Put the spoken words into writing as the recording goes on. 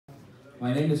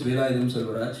My name is Velayutham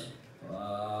Selvaraj.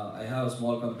 I have a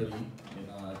small company in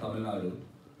Tamil Nadu.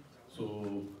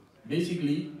 So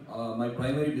basically, my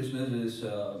primary business is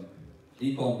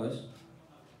e-commerce.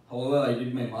 However, I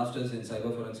did my masters in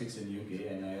cyber forensics in UK,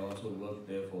 and I also worked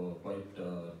there for quite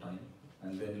time.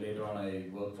 And then later on, I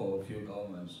worked for a few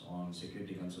governments on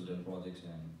security consultant projects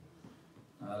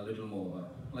and a little more.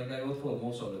 Like I worked for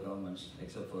most of the governments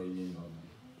except for Indian government.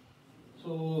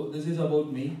 So this is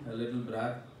about me, a little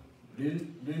brag. Do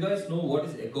you guys know what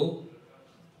is echo?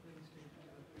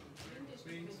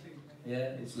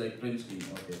 Yeah, it's like print screen.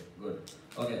 Okay, good.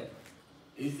 Okay.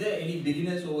 Is there any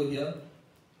beginners over here?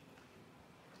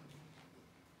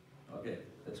 Okay,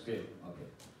 that's great. Okay.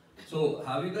 So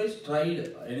have you guys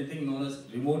tried anything known as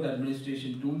remote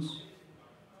administration tools?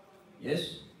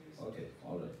 Yes? Okay,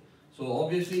 alright. So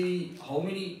obviously, how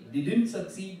many didn't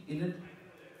succeed in it?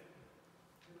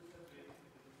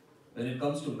 When it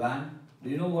comes to WAN, do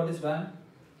you know what is WAN?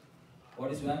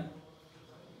 What is WAN?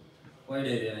 Wide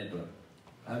area network.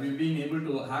 Have you been able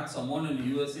to hack someone in the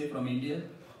USA from India?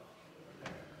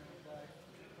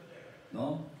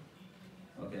 No?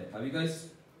 Okay. Have you guys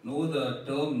know the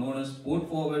term known as port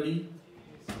forwarding?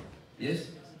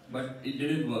 Yes? But it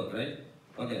didn't work, right?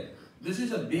 Okay. This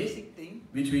is a basic thing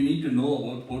which we need to know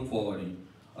about port forwarding.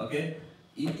 Okay?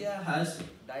 India has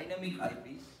dynamic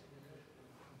IPs.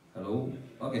 Hello?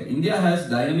 Okay. India has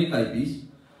dynamic IPs.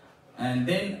 And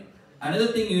then another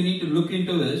thing you need to look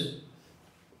into is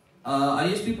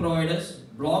ISP providers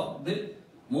block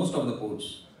most of the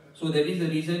ports. So that is the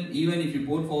reason even if you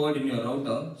port forward in your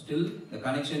router, still the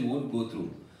connection won't go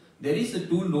through. There is a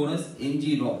tool known as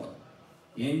NGROK.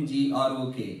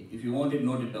 NGROK. If you want it,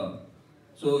 note it down.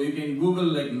 So you can Google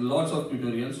like lots of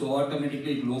tutorials. So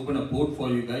automatically it will open a port for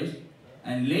you guys.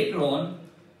 And later on,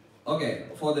 okay,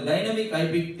 for the dynamic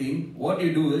IP thing, what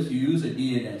you do is you use a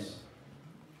DNS.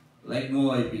 Like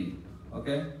no IP.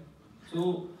 Okay?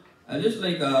 So I just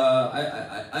like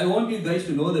I want you guys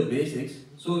to know the basics,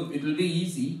 so it will be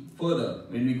easy further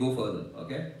when we go further.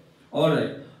 Okay, all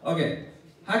right. Okay,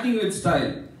 hacking with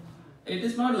style. It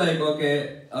is not like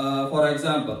okay. For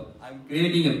example, I'm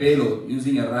creating a payload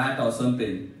using a rat or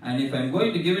something, and if I'm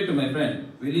going to give it to my friend,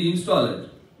 will he install it?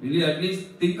 Will he at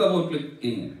least think about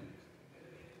clicking it?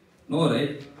 No,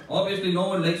 right? Obviously, no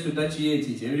one likes to touch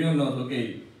EHC. Everyone knows.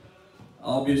 Okay.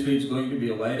 Obviously, it's going to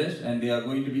be a virus, and they are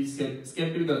going to be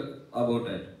skeptical about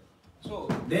it. So,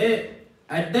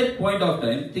 at that point of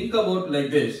time, think about like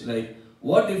this: like,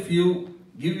 what if you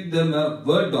give them a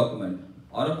Word document,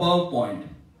 or a PowerPoint,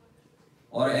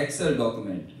 or an Excel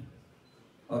document?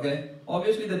 Okay,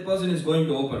 obviously that person is going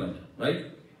to open it, right?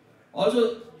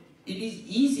 Also, it is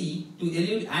easy to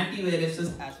elude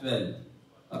antiviruses as well.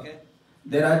 Okay,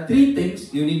 there are three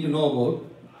things you need to know about.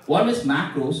 One is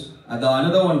macros, and the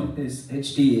another one is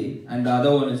HTA, and the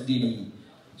other one is DDE.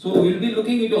 So we'll be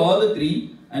looking into all the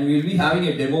three, and we'll be having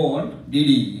a demo on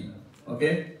DDE.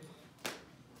 Okay.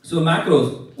 So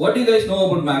macros. What do you guys know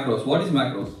about macros? What is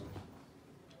macros?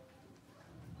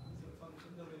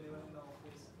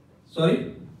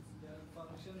 Sorry.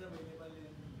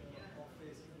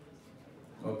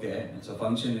 Okay, it's a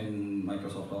function in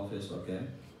Microsoft Office. Okay.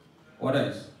 What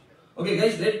else? Okay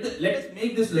guys, let us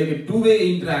make this like a two-way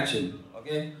interaction,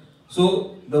 okay?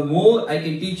 So, the more I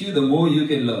can teach you, the more you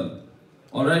can learn,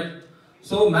 alright?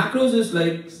 So, macros is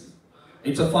like,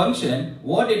 it's a function.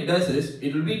 What it does is,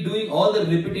 it will be doing all the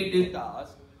repetitive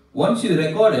tasks. Once you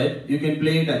record it, you can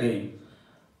play it again.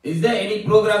 Is there any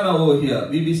programmer over here?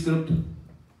 VB script?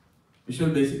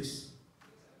 Visual Basics?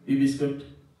 VB script?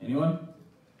 Anyone?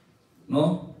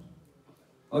 No?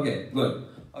 Okay, good.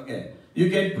 Okay. You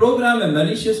can program a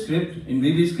malicious script in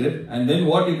VB script, and then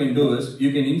what you can do is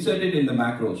you can insert it in the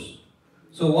macros.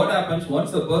 So what happens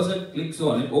once the person clicks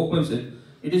on it, opens it,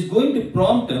 it is going to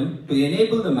prompt him to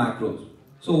enable the macros.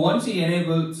 So once he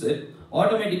enables it,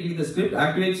 automatically the script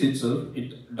activates itself,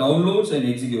 it downloads and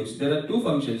executes. There are two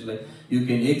functions, like you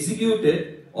can execute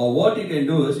it, or what you can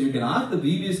do is you can ask the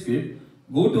VB script,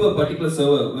 go to a particular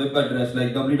server web address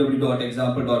like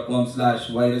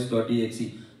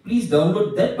www.example.com/virus.exe. Please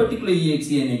download that particular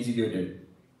exe and execute it.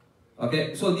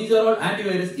 Okay, so these are all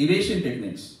antivirus evasion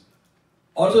techniques.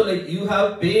 Also, like you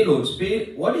have payloads.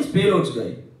 What is payloads,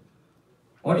 guy?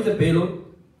 What is a payload?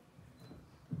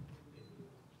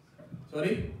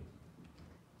 Sorry?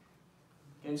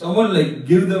 Can someone like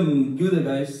give the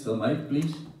guys the mic,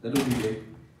 please? That would be great.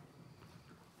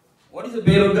 What is a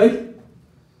payload, guys?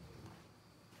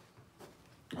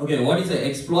 Okay, what is an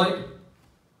exploit?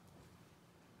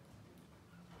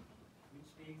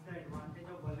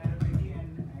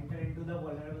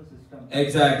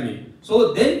 Exactly.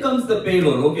 So then comes the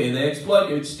payload, okay, the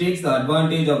exploit which takes the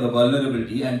advantage of the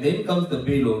vulnerability, and then comes the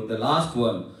payload, the last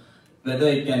one, whether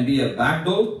it can be a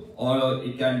backdoor or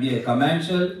it can be a command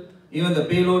shell. Even the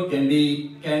payload can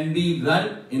be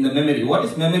run in the memory. What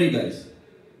is memory, guys?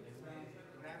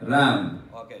 RAM.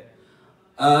 Okay.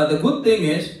 The good thing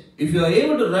is, if you are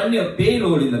able to run your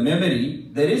payload in the memory,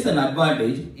 there is an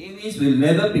advantage. AVs will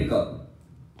never pick up.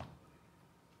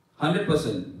 100%.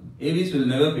 AVs will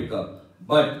never pick up.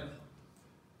 But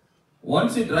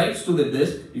once it writes to the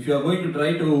disk, if you are going to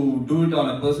try to do it on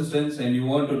a persistence and you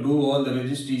want to do all the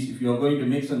registries, if you are going to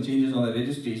make some changes on the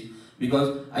registries,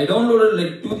 because I downloaded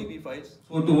like 2 GB files,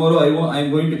 so tomorrow I'm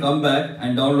going to come back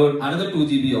and download another 2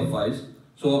 GB of files.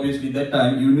 So obviously that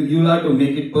time you'll have to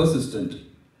make it persistent.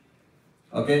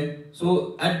 Okay,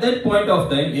 so at that point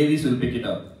of time AVs will pick it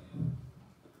up.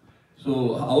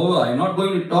 So however, I'm not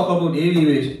going to talk about AV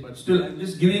evasion, but still I'm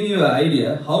just giving you an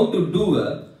idea how to do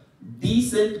a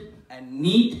decent and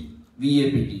neat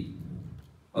VAPT.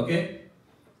 Okay,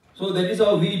 so that is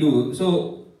how we do.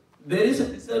 So there is a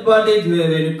disadvantage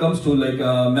when it comes to like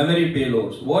memory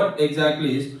payloads. What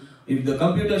exactly is, if the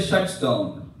computer shuts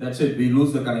down, that's it, we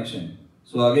lose the connection.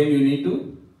 So again you need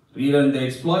to rerun the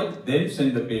exploit, then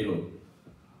send the payload.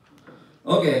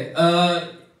 Okay,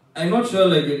 I'm not sure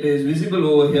like it is visible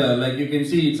over here. Like you can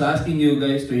see, it's asking you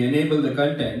guys to enable the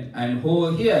content, and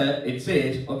over here it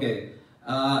says, okay,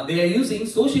 they are using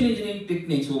social engineering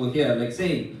techniques over here, like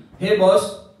saying, hey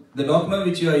boss, the document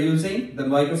which you are using, the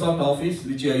Microsoft Office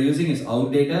which you are using is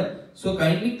outdated, so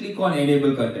kindly click on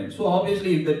enable content. So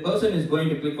obviously if that person is going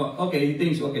to click on, okay, he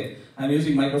thinks, okay, I'm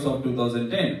using Microsoft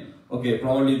 2010, okay,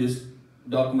 probably this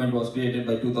document was created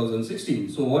by 2016.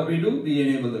 So what we do, we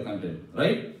enable the content,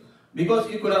 right? Because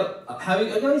you could have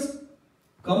you guys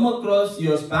come across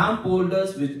your spam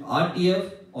folders with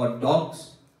RTF or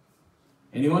docs?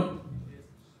 Anyone?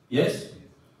 Yes?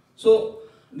 So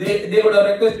they would have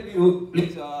requested you,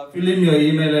 please fill in your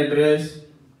email address.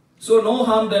 So no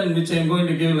harm done, which I'm going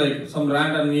to give like some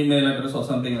random email address or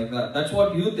something like that. That's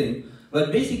what you think.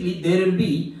 But basically there will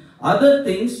be other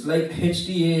things like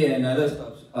HTA and other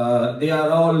stuff. They are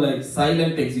all like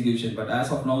silent execution, but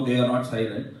as of now they are not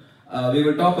silent. We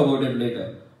will talk about it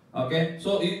later. Okay,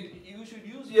 so you should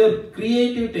use your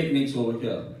creative techniques over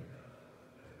here.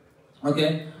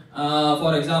 Okay,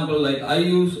 for example, like I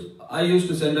used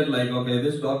to send it like, okay,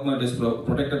 this document is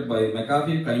protected by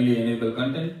McAfee, kindly enable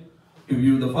content to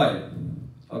view the file.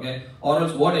 Okay, or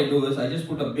else what I do is I just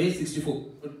put a base 64.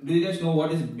 Do you guys know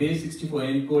what is base 64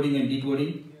 encoding and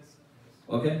decoding?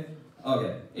 Okay.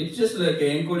 Okay, it's just like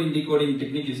an encoding decoding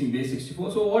technique using base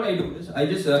 64. So what I do is I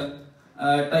just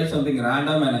type something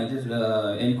random and I just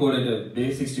encode it at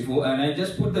base 64 and I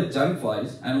just put the junk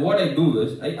files, and what I do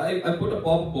is I put a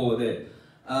pop-up over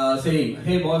there saying,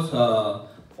 hey boss,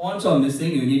 fonts are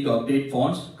missing, you need to update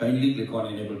fonts, kindly click on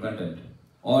enable content.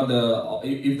 Or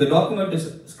if the document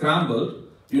is scrambled,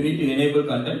 you need to enable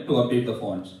content to update the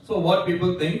fonts. So what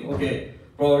people think, okay,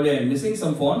 probably I'm missing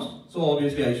some fonts, so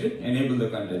obviously I should enable the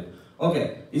content.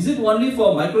 Okay, is it only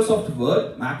for Microsoft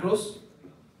Word macros?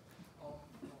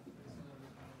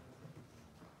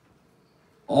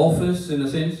 Office in a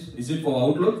sense, is it for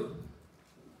Outlook?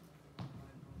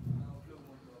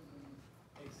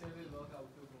 Excel will work,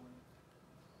 Outlook won't.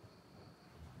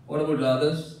 What about the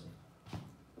others?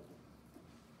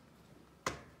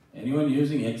 Anyone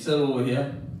using Excel over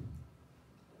here?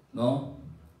 No?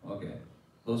 Okay.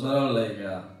 Those are all like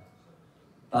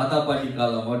Tata Pati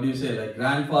Kalam, what do you say? Like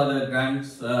grandfather,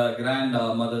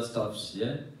 grandmother stuffs,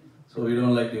 yeah? So we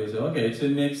don't like to use it. Okay, it's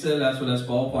in Excel as well as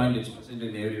PowerPoint, it's present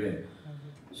in everywhere.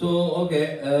 So,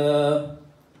 okay,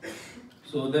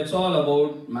 so that's all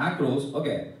about macros.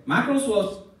 Okay, macros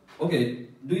was, okay,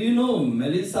 do you know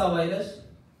Melissa virus?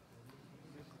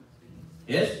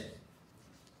 Yes?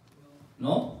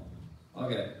 No?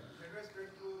 Okay.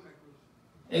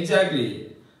 Exactly.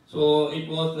 So it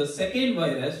was the second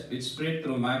virus which spread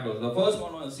through macros. The first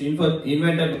one was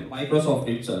invented by Microsoft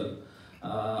itself.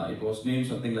 It was named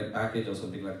something like package or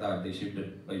something like that. They shipped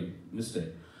it by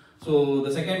mistake. So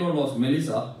the second one was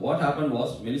Melissa. What happened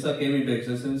was Melissa came into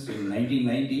existence in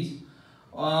 1990s.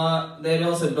 There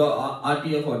was a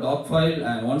RTF or doc file,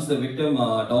 and once the victim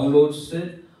downloads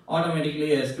it,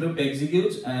 automatically a script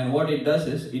executes, and what it does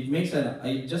is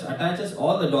it just attaches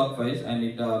all the doc files and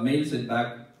it mails it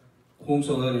back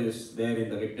whomsoever is there in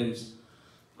the victim's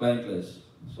client list.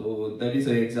 So that is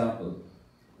an example.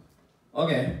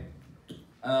 Okay.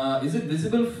 Is it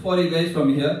visible for you guys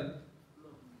from here?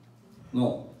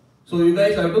 No. So you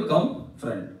guys have to come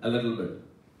front a little bit.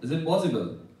 Is it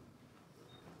possible?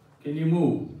 Can you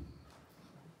move?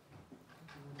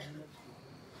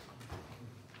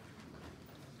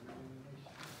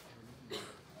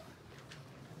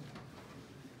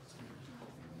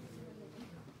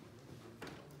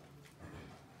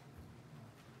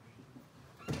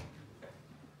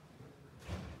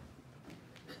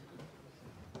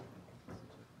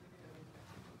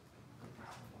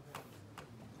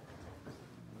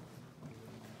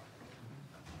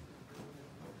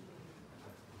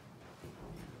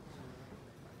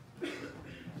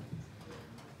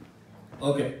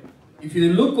 Okay, if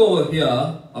you look over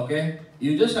here, okay,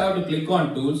 you just have to click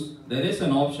on tools. There is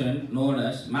an option known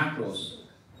as macros.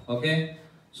 Okay,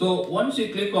 so once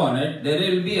you click on it, there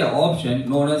will be an option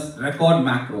known as record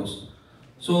macros.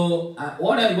 So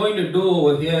what I'm going to do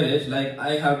over here is, like,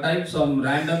 I have typed some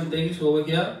random things over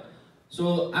here.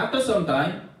 So after some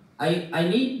time, I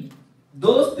need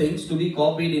those things to be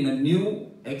copied in a new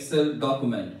Excel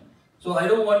document. So I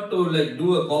don't want to like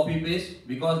do a copy paste,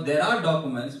 because there are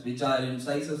documents which are in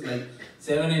sizes like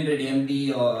 700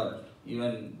 MB, or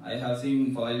even I have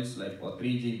seen files like for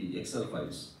 3 GB Excel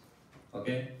files.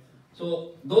 Okay,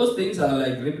 so those things are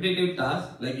like repetitive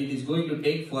tasks, like it is going to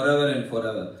take forever and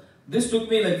forever. This took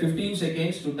me like 15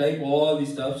 seconds to type all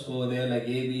these stuffs over there, like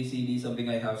A, B, C, D, something.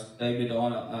 I have typed it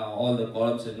on all the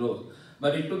columns and rows.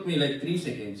 But it took me like 3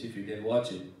 seconds, if you can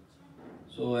watch it.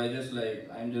 So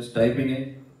I'm just typing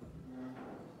it.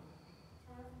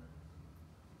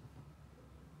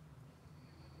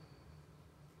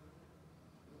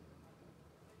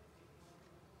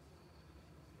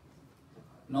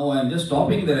 Now I'm just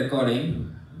stopping the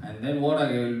recording, and then what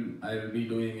I will be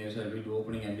doing is I'll be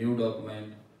opening a new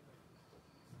document.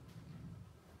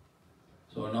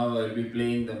 So now I will be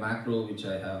playing the macro which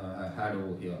I had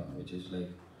over here, which is like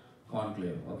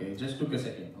CONCLAVE. Okay, it just took a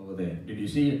second over there. Did you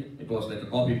see it? It was like a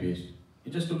copy paste.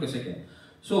 It just took a second.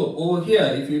 So over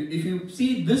here, if you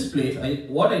see this place,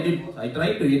 what I did was I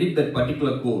tried to edit that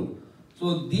particular code.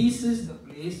 So this is the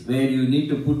place where you need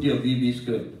to put your VB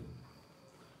script.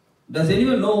 Does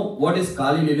anyone know what is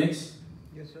Kali Linux?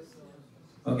 Yes, sir.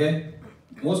 Okay,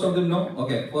 most of them know.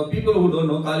 Okay, for people who don't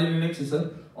know, Kali Linux is an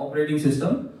operating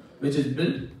system which is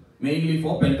built mainly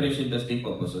for penetration testing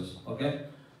purposes. Okay,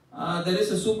 there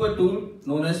is a super tool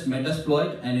known as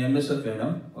Metasploit and MSF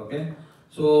Venom. Okay,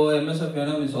 so MSF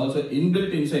Venom is also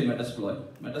inbuilt inside Metasploit.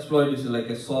 Metasploit is like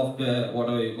a software,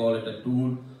 whatever you call it, a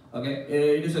tool. Okay,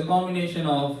 it is a combination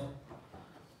of.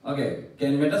 Okay,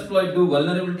 can Metasploit do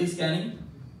vulnerability scanning?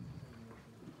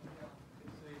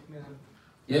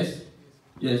 Yes?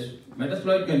 Yes.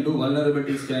 Metasploit can do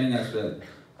vulnerability scanning as well.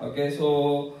 Okay,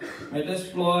 so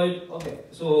Metasploit, okay,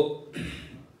 so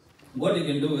what you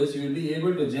can do is you will be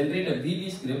able to generate a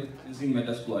VB script using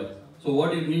Metasploit. So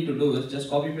what you need to do is just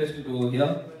copy paste it over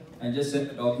here and just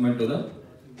send the document to the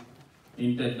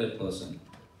intended person.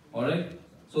 Alright,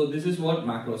 so this is what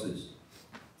macros is.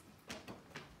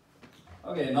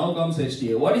 Okay, now comes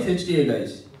HTA. What is HTA,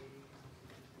 guys?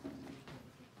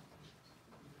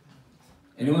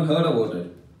 Anyone heard about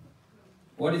it?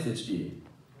 What is HTA?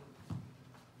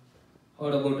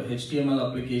 Heard about HTML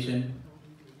application?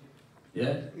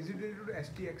 Yeah? Is it related to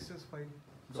STXS file?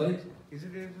 Sorry? Is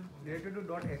it related to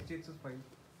 .htaccess file?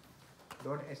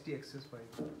 .htaccess file?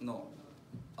 No.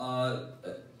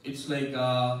 It's like,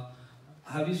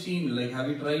 have you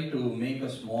tried to make a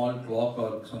small clock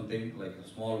or something, like a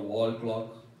small wall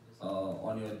clock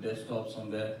on your desktop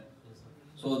somewhere?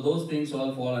 So those things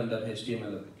all fall under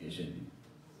HTML application.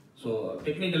 So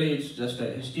technically it's just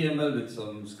a HTML with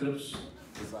some scripts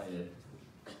beside it.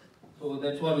 So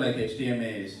that's what like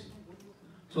HTML is.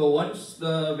 So once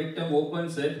the victim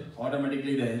opens it,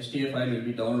 automatically the HTA file will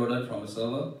be downloaded from a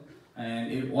server,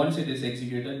 and once it is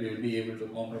executed, we will be able to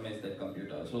compromise that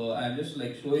computer. So I'm just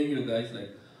like showing you guys like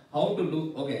how to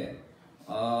do. Okay,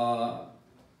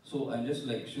 so I'm just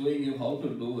like showing you how to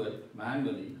do it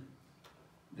manually.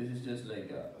 This is just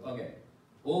like okay.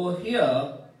 Over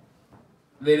here,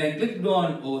 when I clicked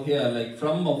on over here, like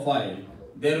from a file,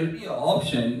 there will be an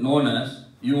option known as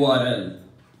URL.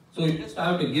 So you just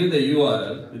have to give the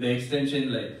URL with the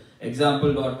extension like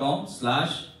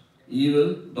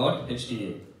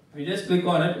example.com/evil.hta. We just click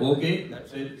on it, okay,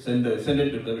 that's it, send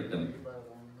it to the victim.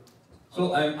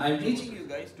 So I'm teaching you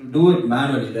guys to do it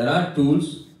manually. There are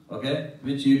tools, okay,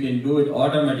 which you can do it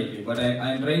automatically, but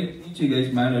I'm trying to teach you guys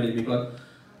manually, because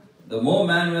the more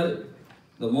manual,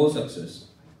 the more success.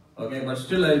 Okay, but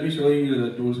still I'll be showing you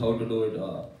the tools how to do it.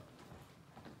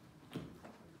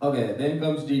 Okay, then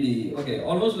comes DDE. Okay,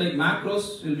 almost like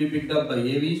macros will be picked up by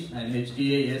AVs, and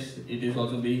HTA, yes, it is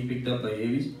also being picked up by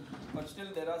AVs. But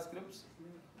still there are scripts.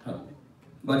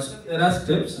 But still there are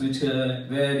scripts which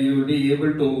where you will be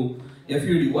able to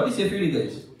FUD. What is FUD,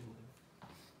 guys?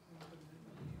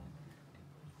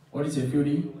 What is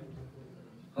FUD?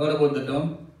 Heard about the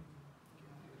term?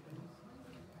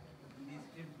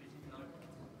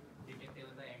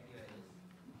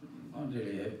 Not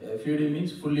really. FUD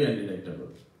means fully undetectable.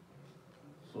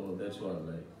 So that's what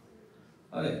like.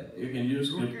 Okay, you can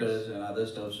use scripters and other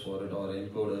stuffs for it, or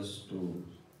encoders to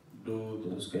do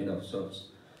those kind of stuffs.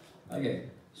 Okay,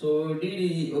 So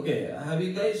DD, okay, have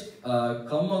you guys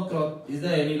come across, is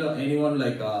there anyone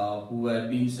like who had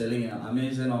been selling on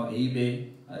Amazon or eBay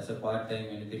as a part-time,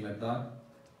 anything like that?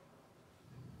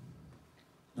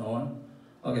 No one?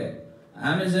 Okay.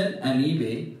 Amazon and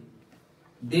eBay,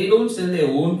 they don't sell their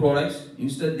own products,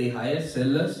 instead they hire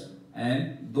sellers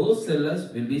and those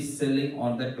sellers will be selling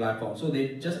on that platform. So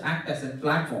they just act as a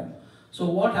platform. So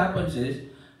what happens is,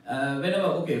 whenever,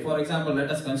 okay, for example, let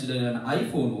us consider an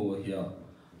iPhone over here.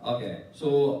 Okay,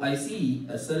 so I see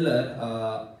a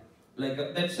seller,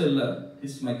 that seller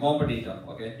is my competitor,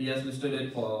 okay, he has listed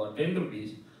it for 10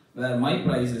 rupees, where my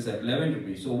price is at 11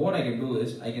 rupees. So what I can do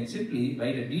is, I can simply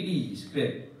write a DDE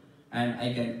script, and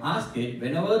I can ask it,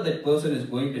 whenever that person is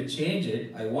going to change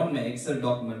it, I want my Excel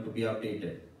document to be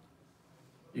updated.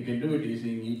 You can do it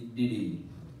using DDE.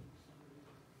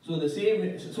 So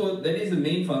that is the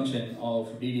main function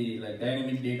of DDE, like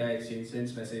dynamic data exchange,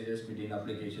 sends messages between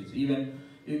applications. Even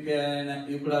you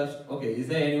could ask, okay, is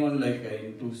there anyone like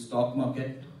into stock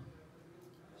market?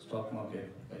 Stock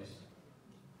market, guys.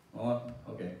 Oh,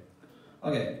 okay.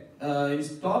 Okay. In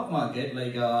stock market,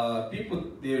 like people,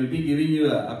 they will be giving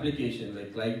you an application,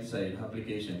 like client side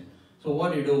application. So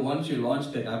what you do, once you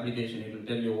launch that application, it will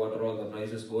tell you what are all the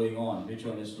prices going on, which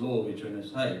one is low, which one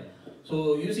is high.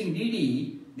 So using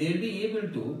DDE, they will be able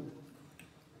to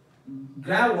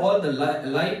grab all the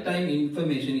lifetime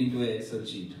information into an Excel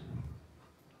sheet.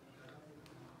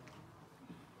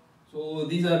 So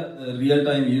these are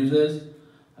real-time users.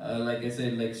 Like I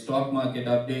said, like stock market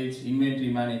updates, inventory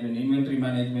management. Inventory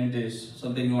management is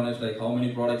something known as like how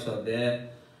many products are there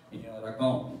in your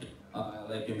account,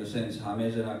 like in the sense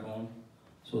Amazon account.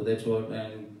 So that's what,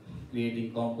 and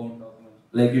creating compound documents.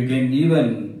 Like you can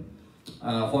even,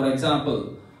 for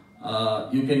example,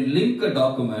 you can link a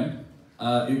document.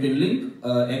 You can link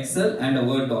Excel and a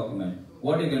Word document.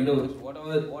 What you can do is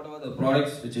whatever the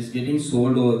products which is getting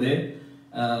sold over there,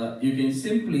 you can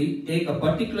simply take a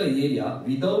particular area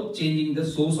without changing the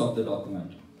source of the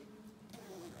document.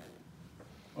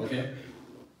 Okay.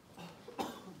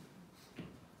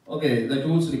 Okay, the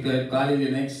tools required: Kali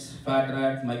Linux,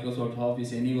 FatRat, Microsoft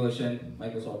Office, any version,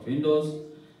 Microsoft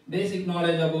Windows. Basic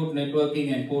knowledge about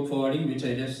networking and port forwarding, which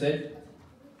I just said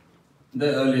the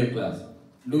earlier class.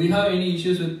 Do we have any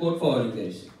issues with port forwarding,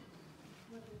 guys?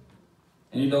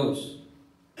 Any doubts?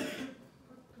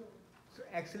 So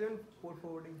excellent port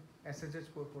forwarding, SSH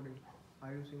port forwarding.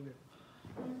 Are you using that?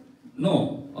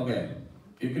 No. Okay.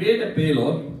 You create a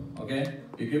payload. Okay.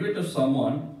 You give it to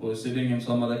someone who is sitting in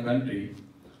some other country.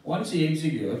 Once he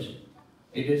executes,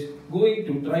 it is going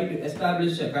to try to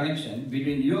establish a connection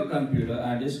between your computer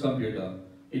and his computer.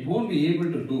 It won't be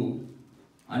able to do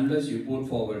unless you port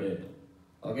forward it.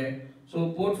 Okay.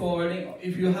 So port forwarding,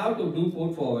 if you have to do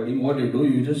port forwarding, what you do,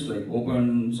 you just like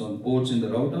open some ports in the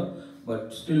router,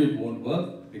 but still it won't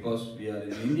work because we are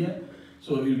in India.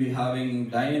 So we'll be having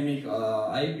dynamic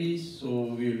IPs, so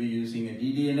we'll be using a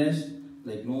DDNS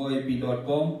like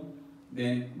noip.com,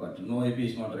 but noip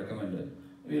is not recommended.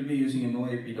 We'll be using a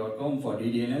noip.com for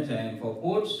DDNS, and for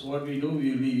ports, what we do,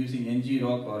 we'll be using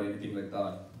ngrok or anything like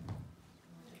that.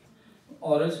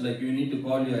 Or else, like you need to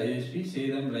call your ISP, say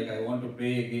them like I want to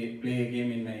play a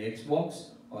game in my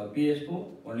Xbox or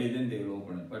PS4, only then they will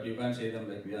open it. But you can't say them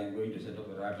like I'm going to set up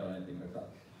a rat or anything like that.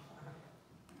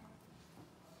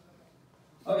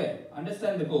 Okay,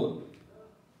 understand the code.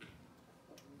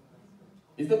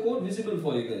 Is the code visible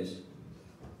for you guys?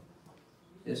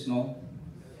 Yes, no?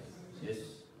 Yes,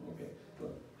 okay,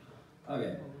 good.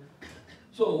 Okay.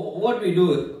 So what we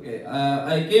do, okay,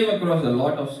 I came across a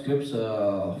lot of scripts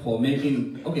for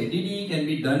making, okay, DDE can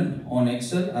be done on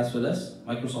Excel as well as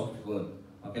Microsoft Word,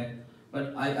 okay.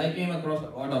 But I came across a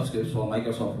lot of scripts for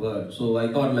Microsoft Word, so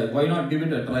I thought like, why not give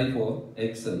it a try for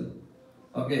Excel,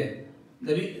 okay.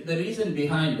 The reason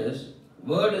behind this,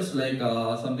 Word is like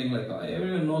something like,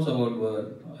 everyone knows about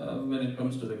Word, when it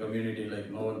comes to the community,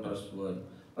 like no one trusts Word.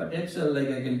 But Excel, like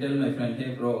I can tell my friend,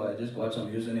 hey bro, I just got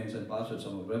some usernames and passwords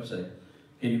on my website.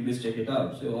 Can you please check it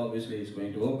out? So obviously it's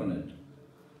going to open it.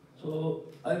 So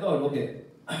I thought, okay.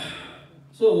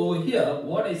 So over here,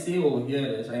 what I say over here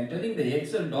is, I'm telling the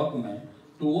Excel document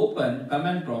to open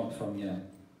command prompt from here.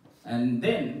 And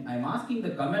then I'm asking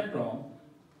the command prompt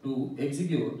to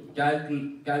execute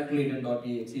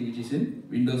calculator.exe, which is in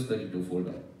Windows 32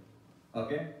 folder.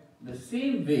 Okay? The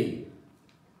same way,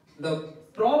 the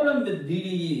problem with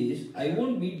DDE is, I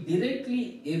won't be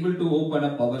directly able to open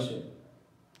a PowerShell.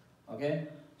 Okay,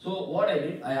 so what I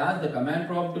did, I asked the command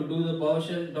prompt to do the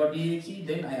PowerShell.exe,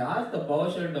 then I asked the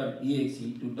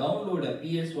PowerShell.exe to download a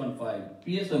PS1 file.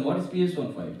 PS1, what is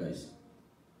PS1 file, guys?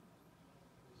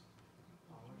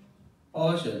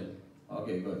 PowerShell.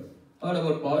 Okay, good. Heard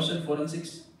about PowerShell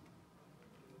forensics?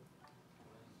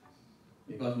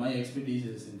 Because my expertise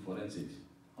is in forensics.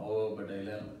 Oh, but I learned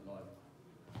a lot.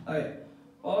 Okay,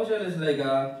 PowerShell is like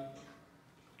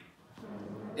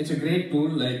it's a great tool.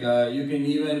 Like you can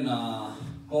even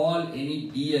call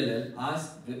any DLL,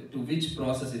 ask to which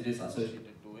process it is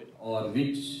associated to it, or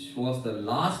which was the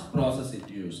last process it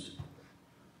used.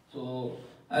 So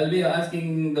I'll be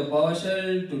asking the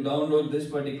PowerShell to download this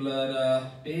particular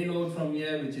payload from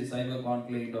here, which is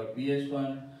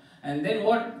cyberconclave.ps1. And then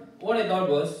what I thought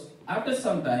was, after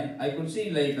some time, I could see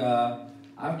like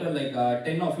after like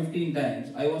 10 or 15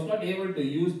 times, I was not able to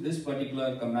use this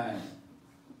particular command.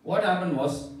 What happened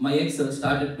was my Excel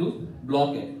started to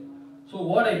block it. So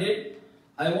what I did,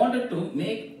 I wanted to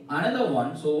make another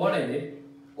one. So what I did,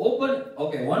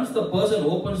 once the person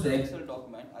opens the Excel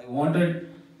document, I wanted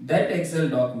that Excel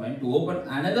document to open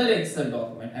another Excel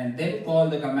document and then call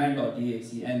the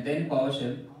command.exe and then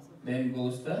PowerShell, then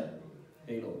goes the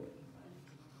payload.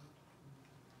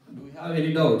 Do we have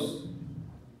any doubts?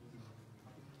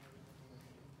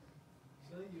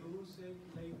 So you said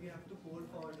like we have to code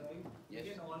forward, right? Yes. We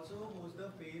can also host the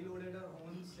payload at our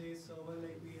own say server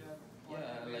like we have.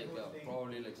 Yeah, like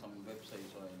probably like some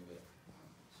websites or anywhere.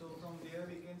 So from there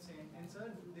we can send. And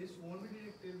sir, this won't be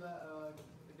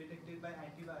detected by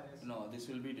antivirus. No, this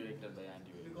will be detected by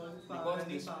antivirus. Because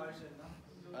it's PowerShell, no?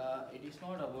 It is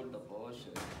not about the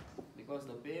PowerShell, because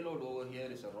the payload over here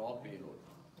is a raw payload.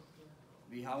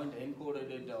 We haven't encoded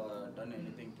it or done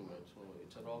anything to it, so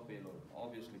it's a raw payload.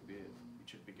 Obviously, it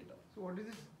should pick it up. So what is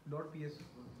this .ps?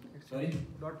 Sorry?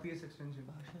 .ps extension.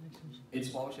 It's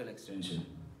PowerShell extension.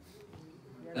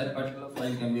 That particular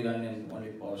file can be run in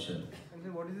only PowerShell. And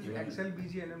then what is this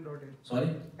xlbgnm.a? Sorry?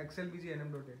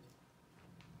 xlbgnm.a.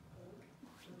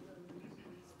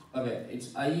 Okay, it's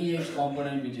IEX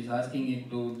component which is asking it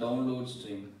to download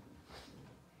string.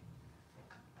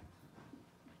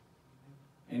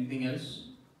 Anything else?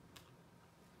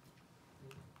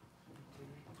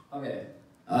 Okay,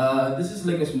 this is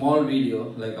like a small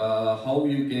video, like how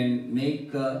you can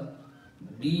make a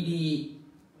DD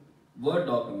Word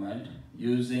document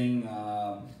using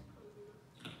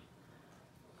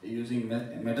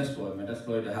Metasploit.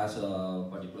 Metasploit has a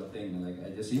particular thing, like I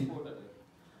just imported it.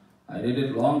 I did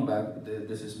it long back.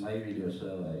 This is my video,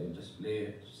 so I just play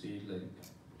it, see it. Like,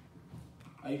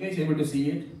 are you guys able to see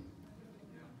it?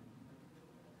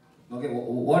 Okay,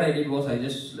 what I did was I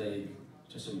just a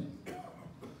minute.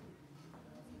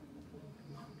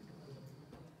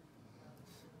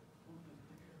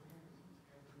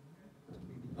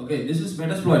 Okay, this is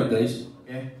Metasploit, guys.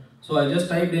 Okay, so I just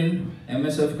typed in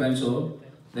MSF console,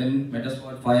 then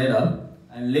Metasploit fired up,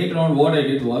 and later on what I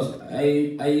did was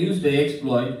I used the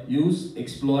exploit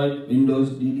Windows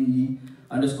DDE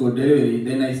 _ delivery.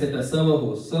 Then I set a server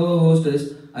host. Server host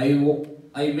is I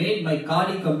made my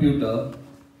Kali computer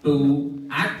to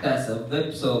act as a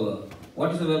web server.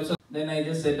 What is a web server? Then I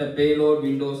just set a payload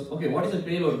Windows. Okay, what is a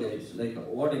payload, guys? Like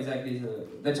what exactly is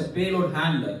that's a payload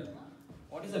handler.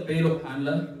 What is a payload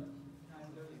handler?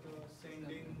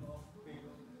 Sending of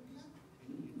payload.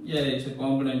 Yeah, it's a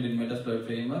component in Metasploit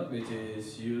framework which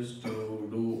is used to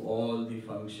do all the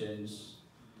functions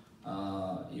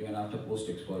even after post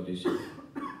exploitation.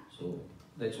 So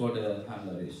that's what a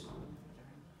handler is.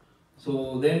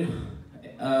 So then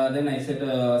I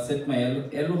set my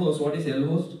L host. What is L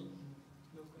host?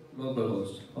 Local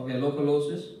host. Okay, local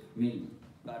host is me,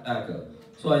 the attacker.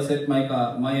 So I set my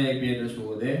IP address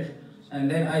over there, and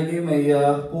then I gave my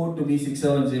port to be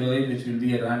 6708, which will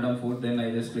be a random port. Then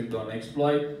I just clicked on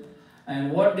exploit,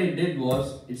 and what they did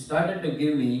was it started to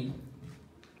give me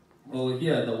over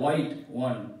here the white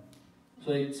one.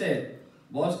 So it said,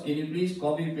 boss, can you please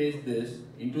copy paste this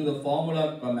into the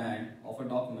formula command of a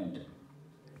document?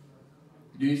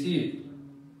 Do you see it?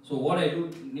 So what I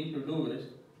need to do is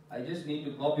I just need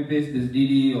to copy paste this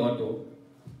DDE auto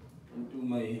into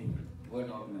my Word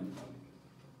document.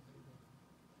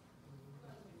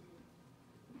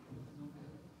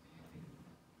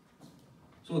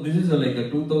 So this is like a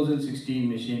 2016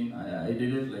 machine. I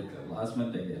did it like last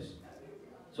month, I guess.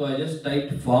 So I just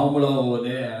typed formula over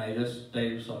there and I just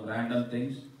typed some random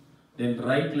things. Then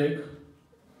right click,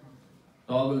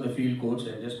 toggle the field codes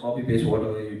and just copy paste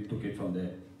whatever you took it from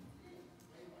there.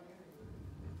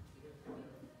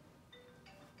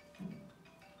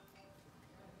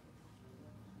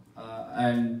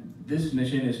 And this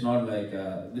machine is not like,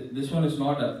 this one is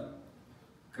not a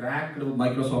cracked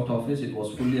Microsoft Office, it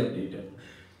was fully updated.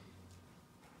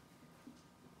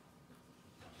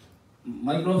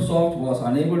 Microsoft was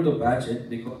unable to patch it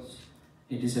because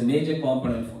it is a major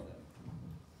component for them.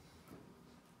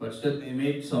 But still they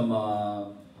made some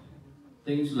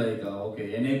things like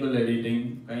okay, enable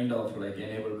editing, kind of like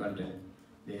enable content.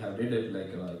 They have did it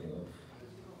like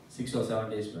 6 or 7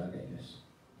 days back, I guess.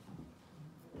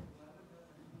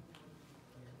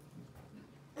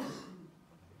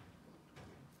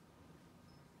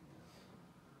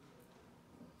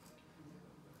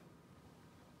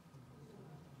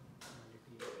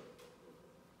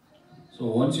 So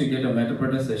once you get a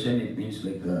meterpreter session, it means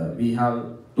like we have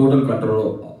total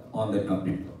control on the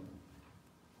computer.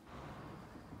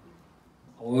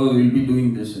 However, we'll be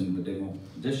doing this in the demo.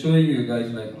 Just showing you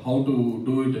guys like how to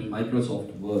do it in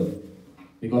Microsoft Word,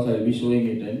 because I'll be showing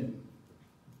it in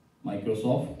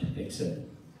Microsoft Excel.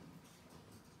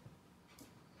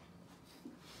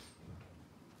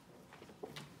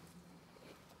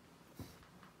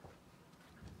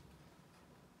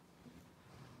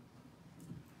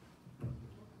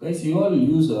 Guys, you all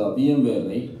use VMware,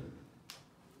 right?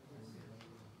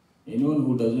 Anyone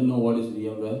who doesn't know what is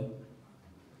VMware?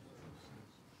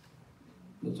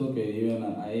 That's okay, even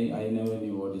I never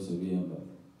knew what is a VMware.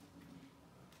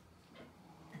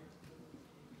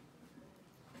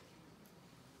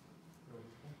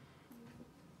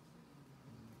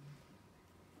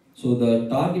 So the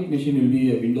target machine will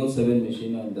be a Windows 7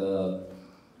 machine and the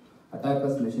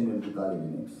attacker's machine will be Kali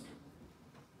Linux.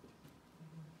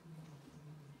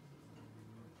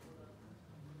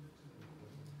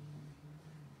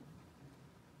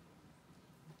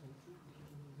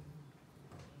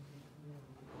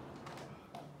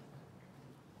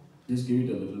 Just give it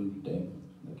a little time,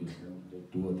 like it's going to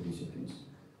take 2 or 3 seconds.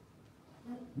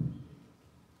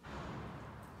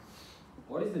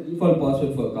 What is the default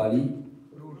password for Kali?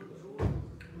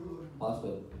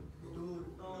 Password?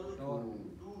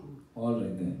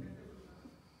 Alright then.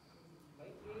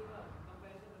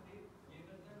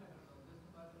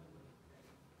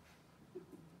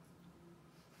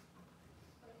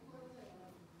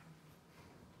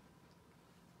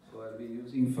 So I'll be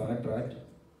using FatRat.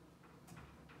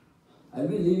 I'll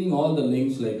be leaving all the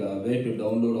links like where to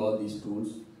download all these tools.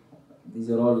 These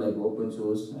are all like open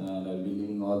source and I'll be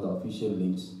leaving all the official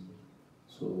links.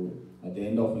 So at the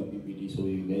end of my PPT so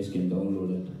you guys can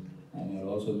download it. And I'll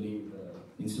also leave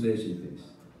the installation links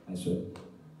as well.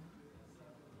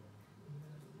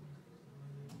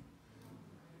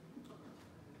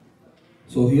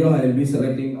 So here I'll be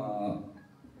selecting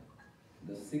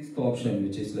the 6th option,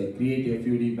 which is like create a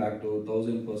FUD back to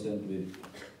 1000% with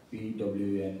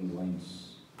PWN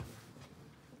lines.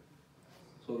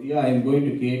 So here I am going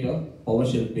to create a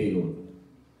PowerShell payload.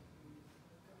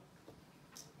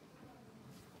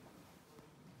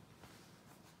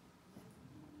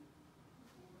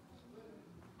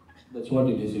 That's what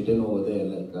it is written over there,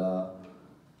 like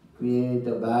create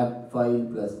a bat file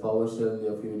plus PowerShell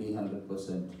FUD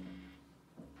 100%.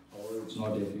 Oh, it's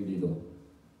not FUD though.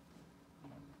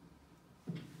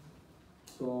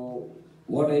 So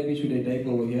what IP should I type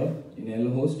over here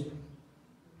in lhost?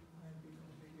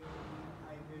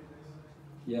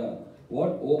 Yeah.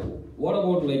 What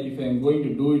about like if I'm going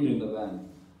to do it in the WAN?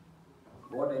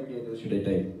 What IP address should I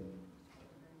type?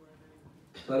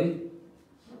 Sorry?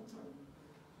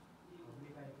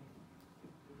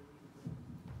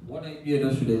 What IP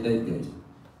address should I type, guys?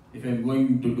 If I'm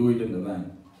going to do it in the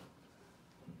WAN?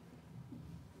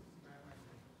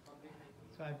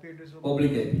 So IP address of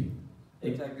Public IP.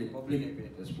 Exactly, public IP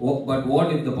address. But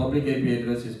what if the public IP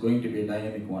address is going to be a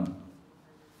dynamic one?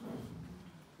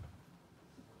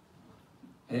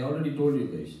 I already told you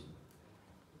guys.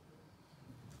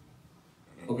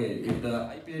 Okay, if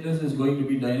the IP address is going to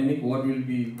be dynamic, what will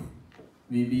we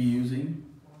be using?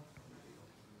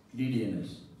 DDNS,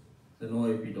 the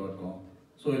noip.com.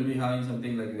 So we'll be having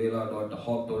something like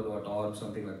vela.hopto.org,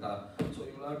 something like that. So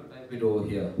you'll have to type it over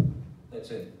here.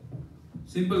 That's it.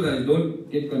 Simple guys,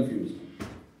 don't get confused.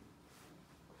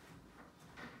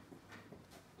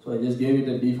 So I just gave it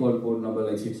a default port number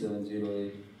like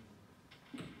 6708.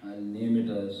 I'll name it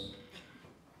as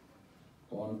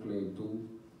CONCLAVE 2.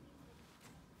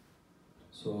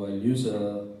 So I'll use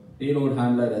a payload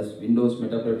handler as Windows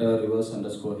meterpreter reverse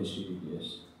underscore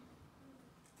HTTPS.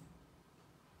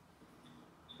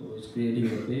 So it's creating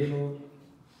the payload.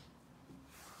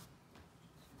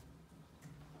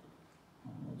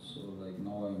 So like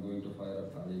now I'm going to fire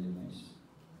up Kali Linux.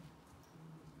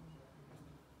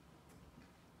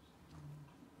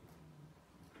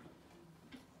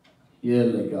 Here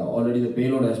like already the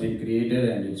payload has been created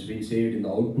and it's been saved in the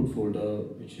output folder,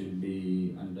 which will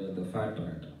be under the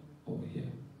FatRat over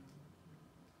here.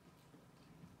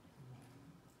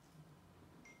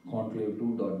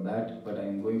 Conclave2.bat, but I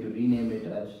am going to rename it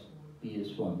as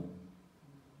PS1.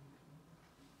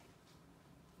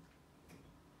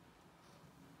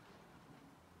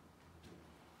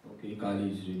 Okay, Kali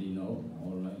is ready now,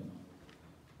 online.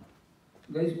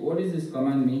 Guys, what does this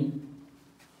command mean?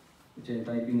 Which I'm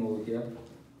typing over here.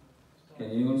 Can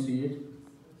anyone see it?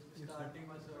 Starting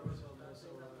the service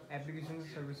of the application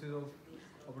services of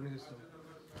operating system.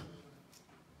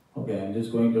 Okay, I'm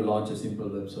just going to launch a simple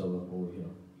web server over here.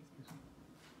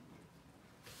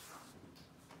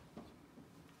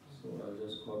 So I'll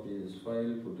just copy this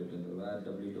file, put it in the var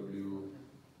www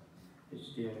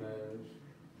html.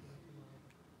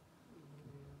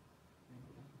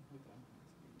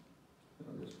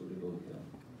 I'll just put it over here.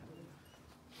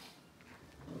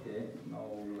 Okay, now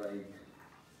like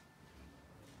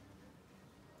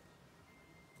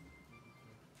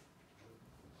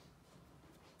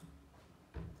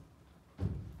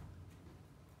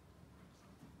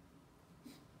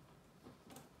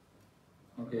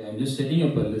okay, I'm just setting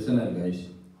up a listener, guys.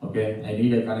 Okay, I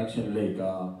need a connection like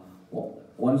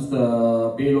once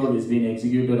the payload is being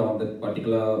executed on the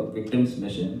particular victim's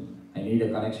machine, I need a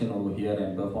connection over here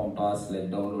and perform tasks like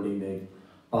downloading the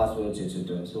passwords,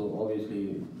 etc. So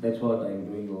obviously that's what I'm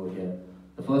doing over here.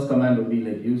 The first command would be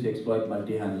like use exploit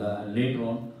multi-handler, and later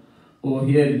on over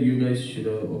here you guys should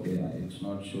okay, it's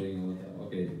not showing over here.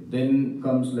 Okay, then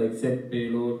comes like set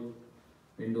payload,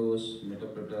 Windows,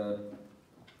 meterpreter,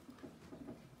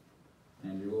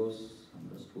 and reverse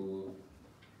underscore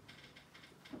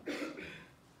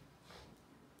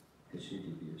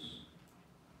HTTPS.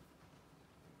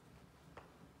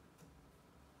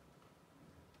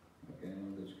 Okay, now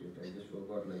that's great. I just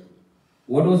forgot like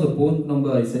what was the port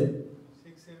number I said?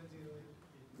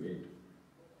 6708. Great.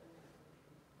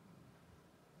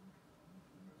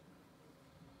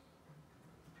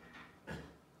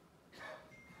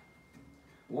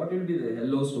 What will be the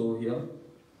hellos over here?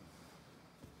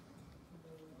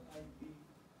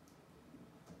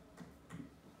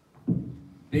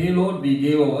 Payload we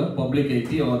gave our public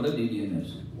IP or the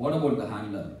DDNS. What about the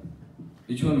handler?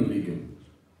 Which one will we give?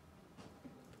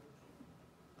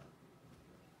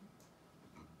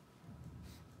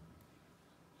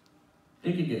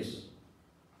 Take a guess.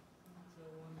 So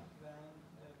one plan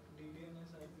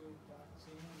DDNS IP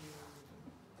same.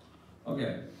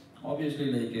 Okay.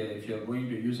 Obviously, like if you are going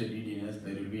to use a DDNS,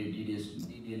 there will be a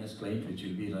DDNS client which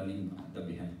will be running at the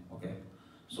behind. Okay.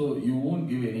 So you won't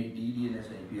give any DDNS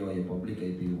IP or a public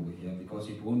IP over here because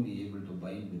it won't be able to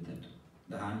bind with it.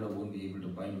 The handler won't be able to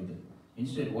bind with it.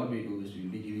 Instead, what we do is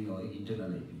we'll be giving our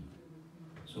internal IP.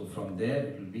 So from there,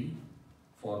 it will be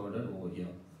forwarded over here.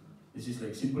 This is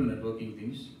like simple networking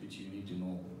things which you need to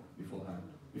know beforehand,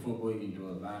 before going into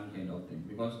a WAN kind of thing.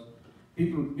 Because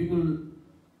people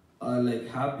are like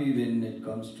happy when it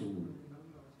comes to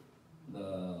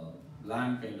the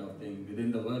LAN kind of thing.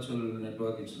 Within the virtual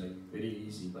network, it's like very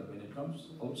easy, but when it comes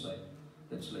outside,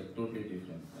 that's like totally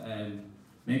different. And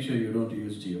make sure you don't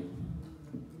use Geo.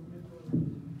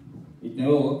 It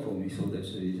never worked for me, so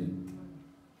that's the reason.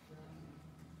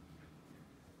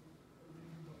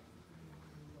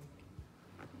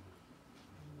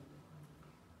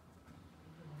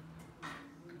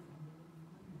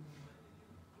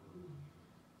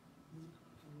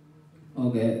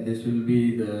 Okay, this will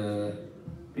be the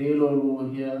payload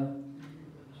over here.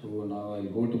 So now I'll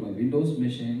go to my Windows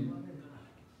machine.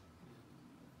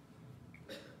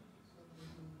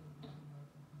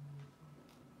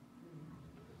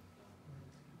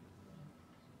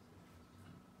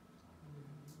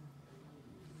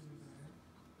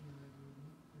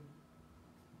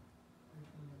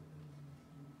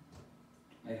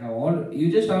 I have all.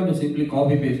 You just have to simply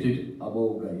copy paste it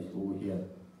above, guys, over here.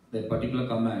 That particular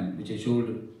command which I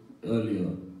showed earlier.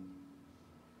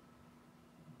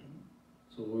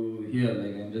 So over here,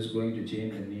 like I'm just going to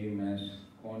change the name as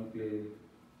conclave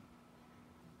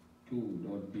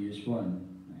 2.ps1,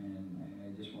 and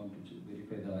I just want to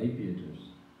verify the IP address.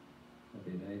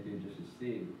 Okay, the IP address is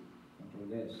saved.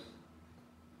 Control S.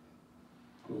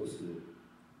 Close it.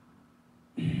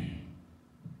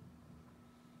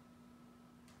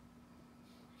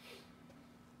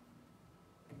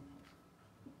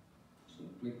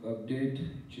 Click update,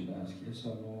 it should ask yes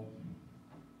or no.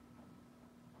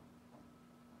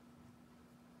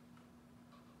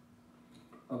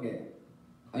 Okay,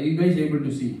 are you guys able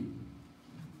to see?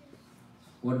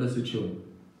 What does it show?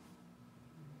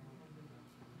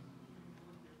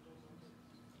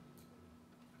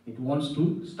 It wants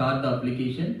to start the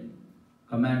application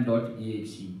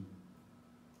command.exe.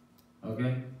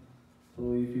 Okay,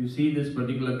 so if you see this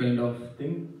particular kind of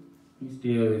thing, please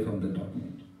stay away from the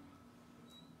document.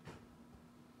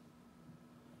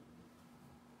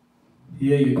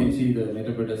 Here you can see the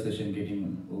meterpreter session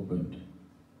getting opened.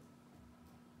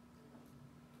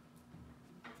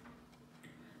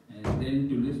 And then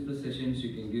to list the sessions,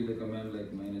 you can give the command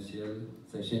like -l,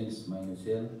 sessions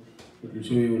 -l. It will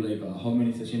show you like how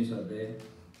many sessions are there.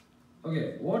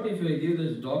 Okay, what if I give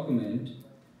this document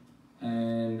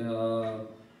and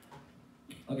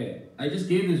okay, I just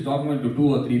gave this document to 2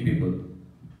 or 3 people.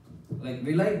 Like,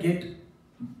 will I get,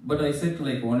 but I said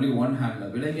like only one handler,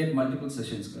 will I get multiple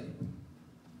sessions, guy?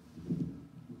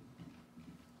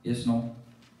 Yes, no?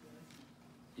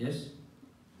 Yes?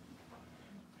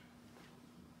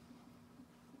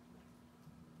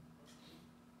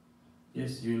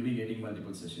 Yes, you will be getting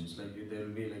multiple sessions. Like there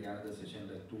will be like another session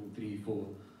like 2, 3, 4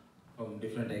 from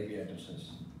different IP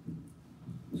addresses.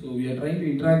 So we are trying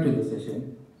to interact with the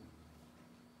session.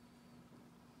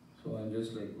 So I'm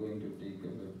just like going to take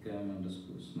a webcam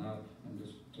underscore snap. I'm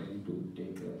just trying to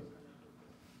take a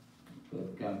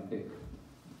webcam pic.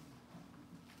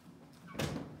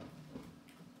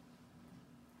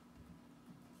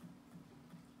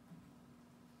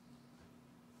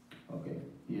 Okay,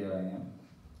 here I am,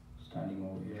 standing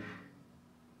over here.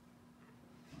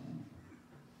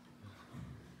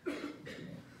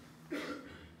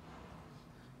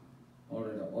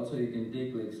 Alright, also you can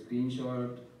take like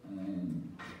screenshot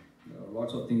and there are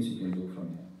lots of things you can do from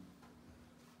here.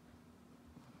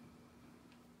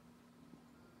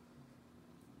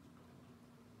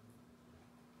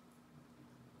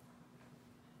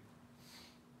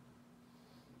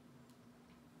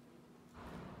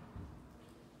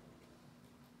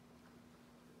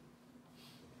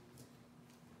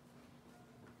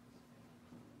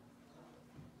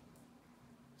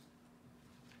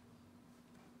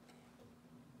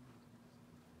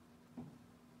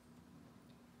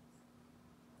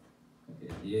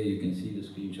 Here you can see the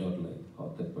screenshot like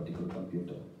of that particular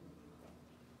computer.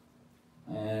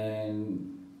 And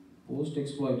post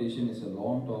exploitation is a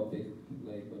long topic,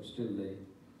 like but still like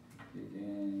you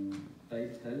can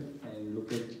type help and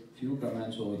look at few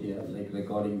commands over here, like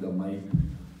recording the mic,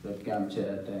 webcam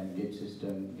chat, and get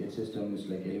system. Get system is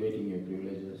like elevating your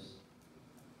privileges,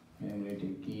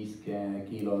 enumerating keys,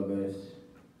 keyloggers.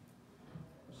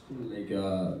 Still like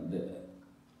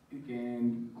you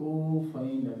can go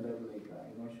find under like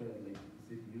I'm not sure like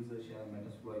is it user share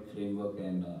metasploit framework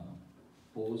and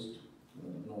post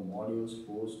no modules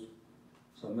post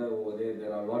somewhere over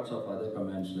there are lots of other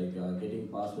commands like getting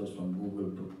passwords from Google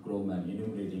to Chrome and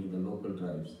enumerating the local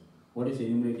drives. What is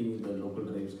enumerating in the local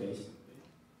drives, guys?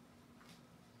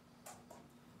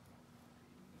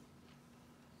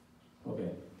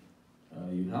 Okay.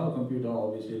 You have a computer,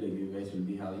 obviously, like you guys will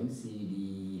be having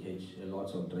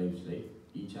lots of drives, right?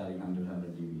 Each having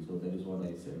 100 GB. So that is what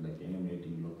I said, like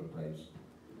enumerating local drives.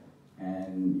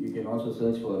 And you can also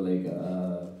search for like,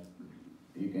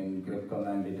 you can grep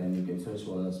command it and you can search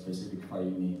for a specific file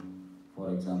name,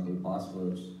 for example,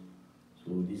 passwords.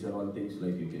 So these are all things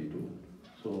like you can do.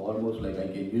 So almost like I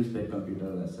can use that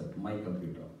computer as my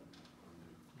computer.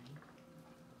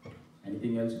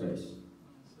 Anything else, guys?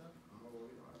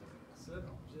 Sir,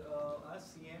 our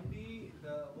CMD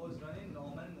was run in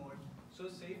normal mode. So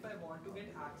say if I want to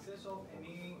get access of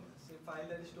any file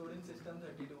that is stored in system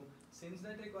 32, since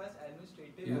that requires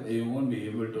administrative you won't be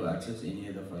able to access any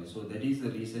other file. So that is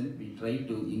the reason we try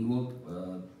to invoke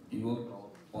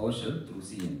PowerShell through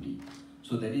CMD.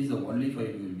 So that is the only file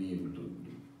you will be able to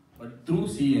do. But through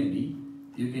CMD,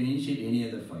 you can initiate any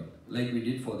other file, like we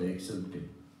did for the Excel thing.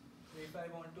 If I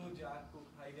want to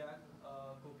hijack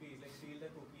cookies, like steal the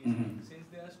cookies, since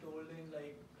they are stored in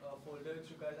like folder which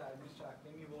requires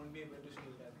administrating, you won't be able to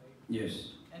steal that, right? Yes.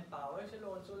 And PowerShell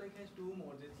also like has 2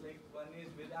 modes. It's like one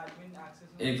is with admin access.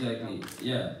 Exactly.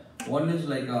 Yeah. One is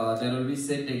like there will be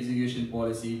set execution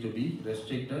policy to be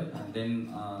restricted and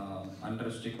then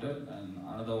unrestricted, and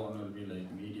another one will be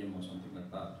like medium or something like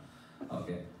that.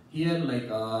 Okay. Here like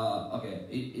okay,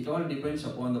 it all depends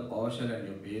upon the PowerShell and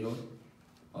your payload.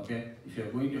 Okay. If you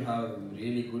are going to have a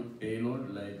really good payload,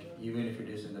 like even if it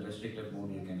is in the restricted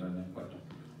mode, you can run it. But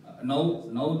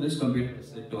now this computer is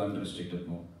set to unrestricted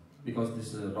mode, because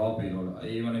this is a raw payload.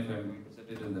 Even if I set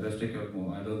it in the restricted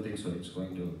mode, I don't think so it's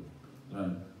going to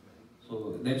run.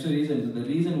 So that's the reason. The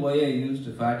reason why I used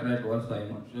FatRat was I'm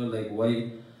not sure like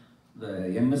why the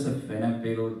MSF Venom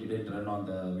payload didn't run on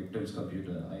the victim's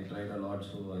computer. I tried a lot,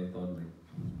 so I thought like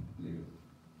leave it.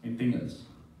 Anything else?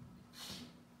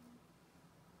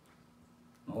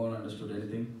 No one understood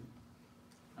anything?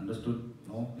 Understood?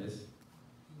 No? Yes?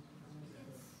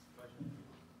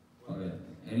 Okay.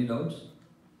 Any doubts?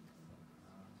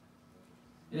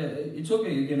 Yeah, it's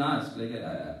okay, you can ask. Like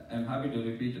I'm happy to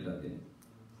repeat it again,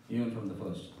 even from the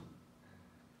first.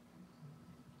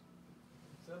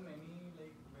 So many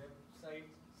like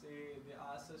websites say they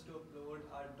ask us to upload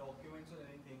our documents or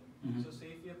anything. So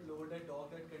say if we upload a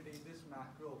doc that contains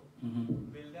macro, Mhm.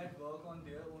 will that work on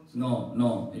their own?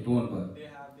 No, it won't work. They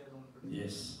have their own protection.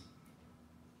 Yes,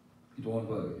 it won't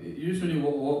work. Usually,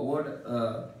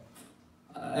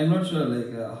 I'm not sure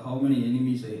how many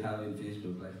enemies I have in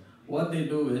Facebook. Like what they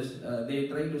do is they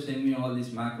try to send me all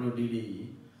this macro DDE.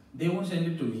 They won't send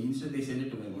it to me. Instead, they send it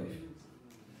to my wife.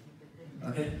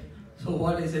 Okay. So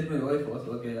what I said to my wife was,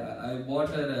 okay, I bought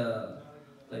her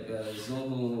a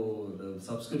Zoho the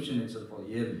subscription itself for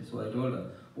yearly. So I told her,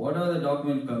 whatever the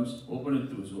document comes, open it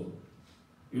through Zoho.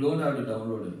 You don't have to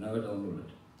download it. Never download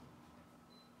it.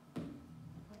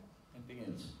 Anything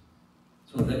else?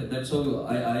 So that's how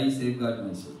I safeguard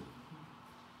myself.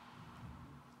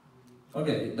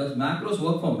 Okay, does macros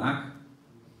work for Mac?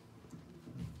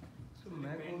 So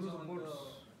Mac also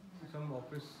supports some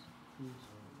office tools.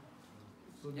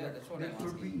 So Yeah, that's what there I'm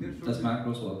should asking. be, there should Does be.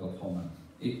 macros work for Mac?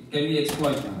 Can we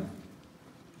exploit Mac?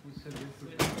 Yes, sir, there So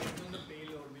should be. depends on the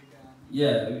payload we can.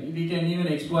 Yeah, we can even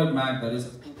exploit Mac. That is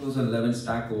 2011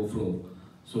 Stack Overflow.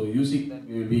 So using that,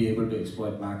 we will be able to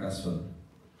exploit Mac as well.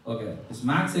 Okay, is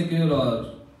Mac secure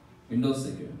or Windows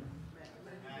secure?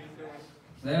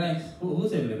 Linux. Who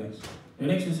said Linux?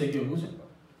 Linux is secure. Who said?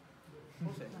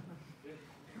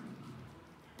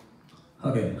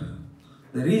 Okay.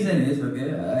 The reason is, okay,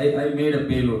 I made a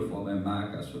payload for my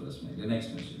Mac as well as my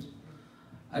Linux machines.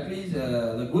 At least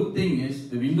the good thing is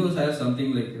the Windows has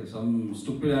something like some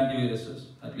stupid antiviruses,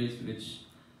 at least which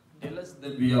tell us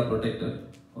that we are protected.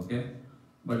 Okay,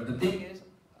 but the thing is,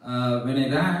 when I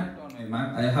ran it on my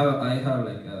Mac, I have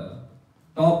like a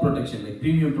top protection, like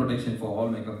premium protection for all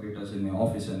my computers in my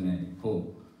office and my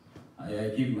home. I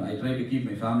try to keep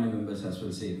my family members as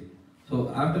well safe.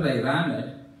 So after I ran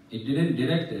it, it didn't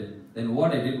detect it. Then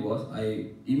what I did was I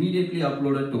immediately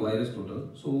uploaded to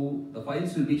VirusTotal, so the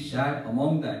files will be shared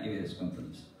among the antivirus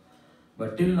companies.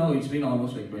 But till now, it's been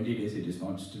almost like 20 days. It is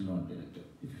still not detected.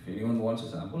 If anyone wants a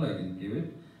sample, I can give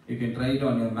it. You can try it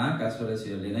on your Mac as well as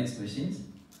your Linux machines.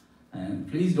 And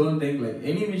please don't think like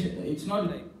any machine. It's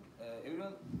not like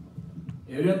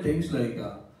everyone thinks like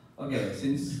okay,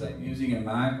 since I'm using a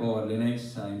Mac or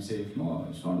Linux, I'm safe. No,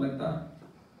 it's not like that.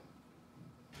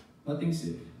 Nothing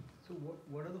safe. So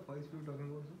what are the files we were talking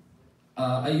about,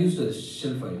 sir? I used a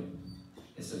shell file,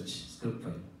 SH script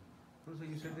file. No, so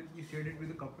you said that you shared it with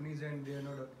the companies and they are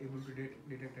not able to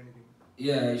detect anything.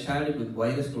 Yeah, I shared it with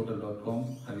virustotal.com.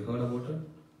 Have you heard about it?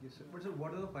 Yes, sir. But sir,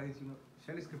 what are the files?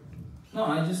 Shell script. No,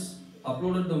 I just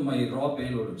uploaded my raw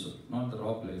payload itself, not the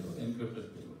raw payload, encrypted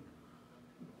payload.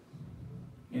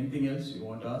 Anything else you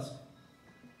want to ask?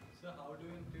 So how do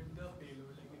you encrypt the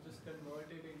payload? Like you just convert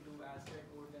it into ASCII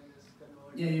code and just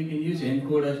convert. Yeah, you can use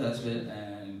encoders as well,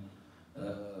 and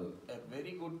a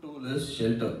very good tool is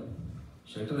Shelter.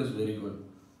 Shelter is very good.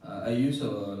 I use a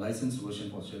licensed version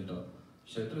for Shelter.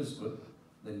 Shelter is good.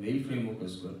 The mail framework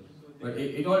is good, but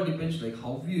it all depends like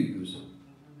how you use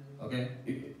it. Okay,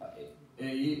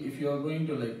 if you are going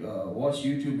to watch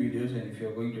YouTube videos and if you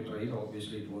are going to try it,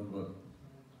 obviously it won't work.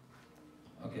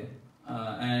 Okay,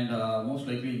 and most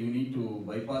likely you need to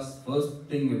bypass. First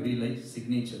thing will be like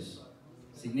signatures.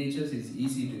 Signatures is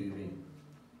easy to evade.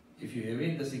 If you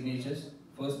evade the signatures,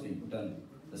 first thing done.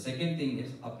 The second thing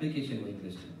is application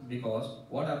whitelisting, because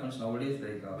what happens nowadays,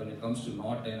 when it comes to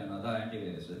Norton and other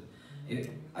antiviruses,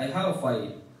 I have a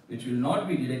file which will not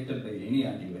be detected by any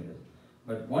antivirus,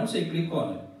 but once I click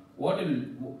on it,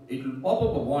 it will pop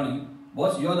up a warning.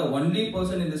 Boss, you are the only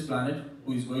person in this planet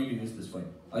who is going to use this file.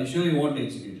 Are you sure you want to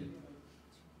execute it?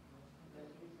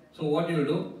 So what you will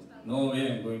do? No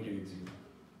way I'm going to execute.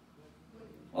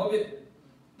 Okay,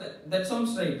 that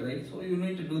sounds right? So you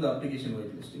need to do the application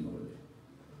whitelisting over there.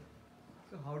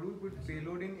 So how do we put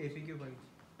payload in APK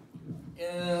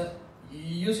files?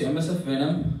 You use MSF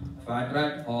Venom,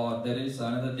 FatRat, or there is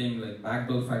another thing like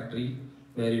Backdoor Factory,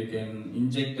 where you can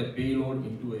inject a payload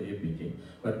into a APK.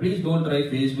 But please don't try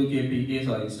Facebook APKs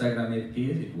or Instagram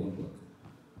APKs, it won't work.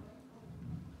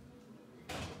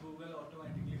 Google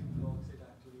automatically blocks it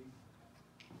actually.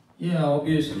 Yeah,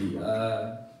 obviously.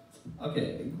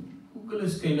 Okay, Google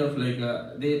is kind of like,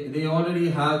 they already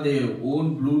have their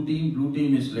own blue team. Blue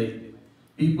team is like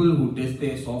people who test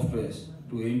their softwares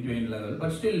to end-to-end level.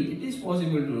 But still, it is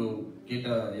possible to get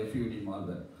a FUD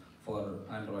malware for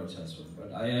Androids as well.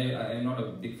 But I am not a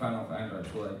big fan of Android,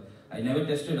 so I never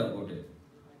tested about it.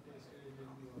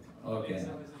 Okay.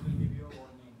 Services will give you a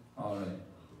warning. Alright.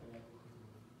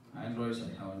 Androids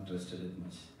I haven't tested it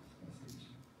much.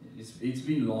 It's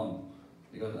been long,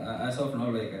 because as of now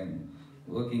I'm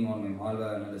working on my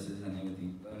malware analysis and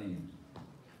everything, learning it.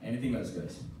 Anything else,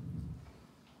 guys?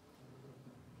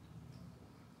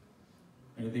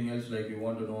 Anything else you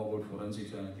want to know about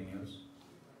forensics or anything else?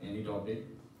 Any topic?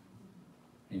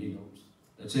 Any doubts?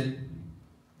 That's it.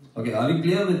 Okay, are we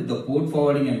clear with the port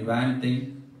forwarding and WAN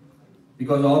thing?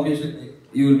 Because obviously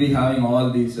you will be having all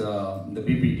these the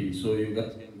PPT, so you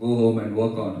guys can go home and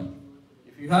work on it.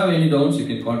 If you have any doubts, you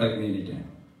can contact me anytime.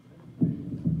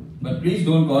 But please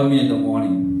don't call me in the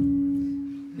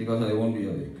morning because I won't be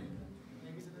awake.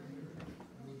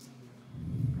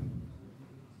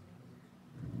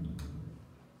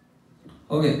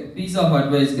 Okay, piece of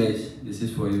advice, guys. This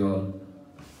is for you all.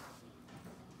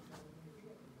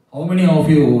 How many of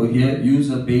you over here use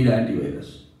a paid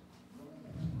antivirus?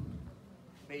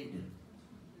 Paid.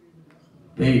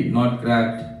 Paid, not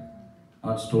cracked,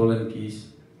 not stolen keys.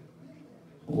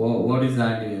 What is the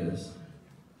antivirus?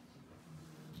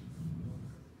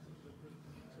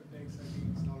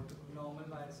 Normal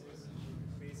viruses,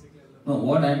 basic level. No,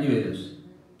 what antivirus?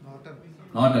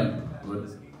 Norton. Good.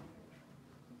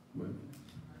 Good.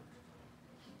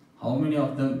 How many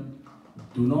of them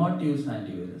do not use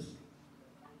antivirus?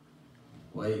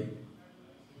 Why? Because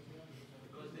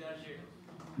they are shit.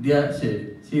 They are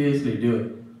shit. Seriously, do it.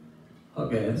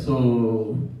 Okay,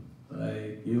 so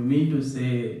like you mean to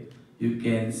say you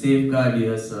can safeguard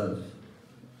yourself.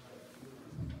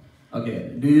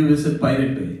 Okay, do you visit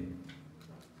Pirate Bay?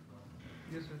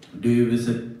 Yes, sir. Do you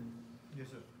visit Yes,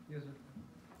 sir. Yes, sir.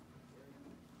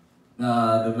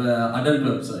 the adult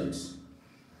websites?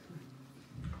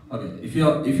 Okay, if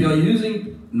you are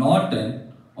using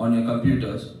Norton on your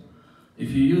computers,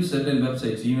 if you use certain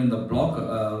websites, even the block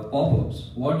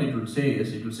pop-ups, what it will say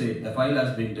is, it will say a file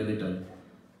has been deleted.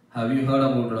 Have you heard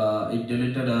about it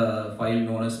deleted a file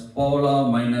known as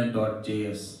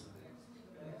paulaminer.js?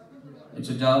 It's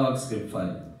a JavaScript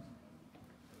file.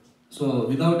 So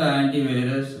without an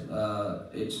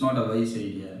antivirus, it's not a wise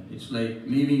idea. It's like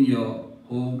leaving your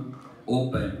home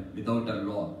open without a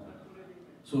lock.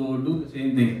 So do the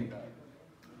same thing.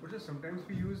 But sir, sometimes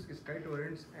we use Sky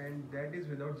torrents and that is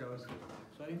without JavaScript.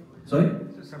 Sorry? So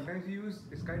sometimes we use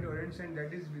Sky torrents and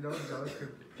that is without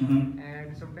JavaScript. Mm-hmm.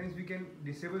 And sometimes we can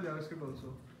disable JavaScript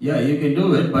also. Yeah, you can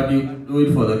do it, but you can do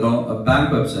it for the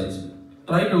bank websites.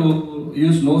 Try to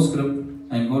use no script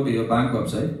and go to your bank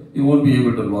website. You won't be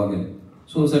able to log in.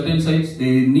 So certain sites,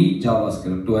 they need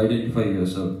JavaScript to identify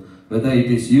yourself. Whether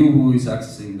it is you who is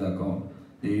accessing the account,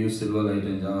 they use Silverlight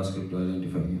and JavaScript to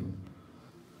identify you.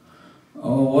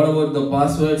 What about the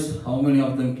passwords? How many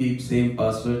of them keep same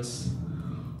passwords?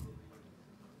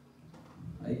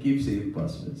 I keep same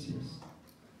passwords, yes.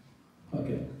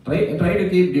 Okay. Try to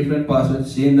keep different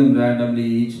passwords, change them randomly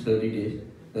each 30 days.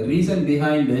 The reason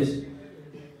behind this,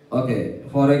 okay,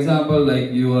 for example,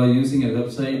 like you are using a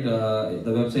website,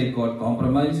 the website got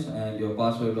compromised and your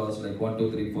password was like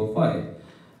 12345.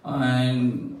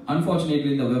 And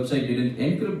unfortunately, the website didn't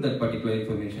encrypt that particular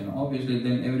information. Obviously,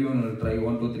 then everyone will try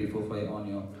 12345 on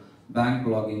your bank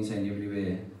logins and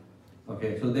everywhere.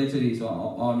 Okay, so that's the reason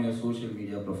on your social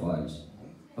media profiles.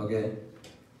 Okay,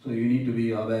 so you need to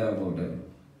be aware about it.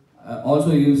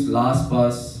 Also use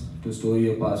LastPass to store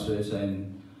your passwords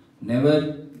and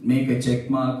never make a check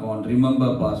mark on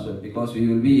remember password, because we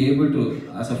will be able to,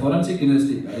 as a forensic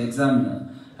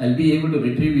examiner, I'll be able to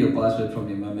retrieve your password from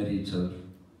your memory itself.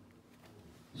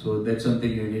 So that's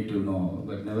something you need to know,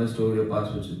 but never store your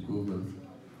passwords with Google.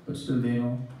 But still they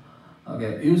know.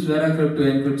 Okay, use Velayutham to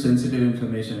encrypt sensitive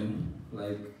information,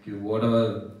 like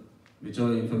whichever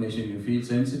information you feel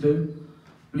sensitive,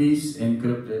 please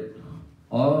encrypt it,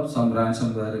 or some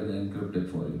ransomware will encrypt it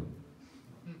for you.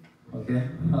 Okay?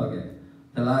 Okay.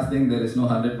 The last thing, there is no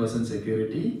 100%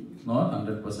 security, not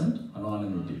 100%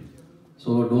 anonymity.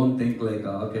 So don't think like,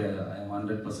 okay, I am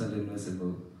 100%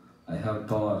 invisible. I have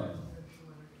Tor,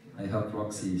 I have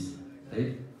proxies,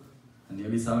 right? And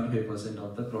nearly 75%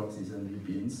 of the proxies and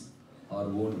VPNs are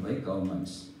owned by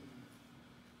governments.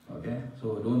 Okay?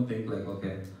 So don't think like,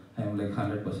 okay, I am like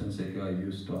 100% secure, I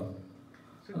use Tor.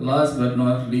 Last but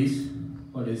not least,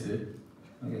 what is it?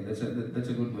 Okay, that's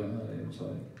a good one. I'm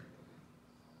sorry.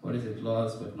 What is it?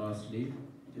 Last but not least,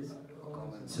 it is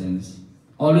common sense.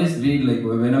 Always read, like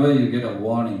whenever you get a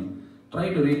warning,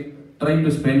 try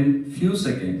to spend few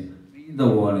seconds, read the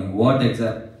warning, what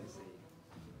exactly it is saying.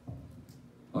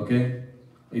 Okay?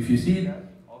 If you see that,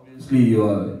 obviously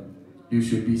you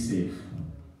should be safe.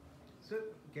 Sir,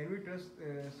 can we trust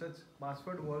such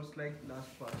password words like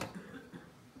LastPass?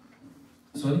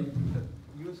 Sorry?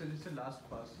 You suggested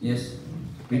LastPass. Yes.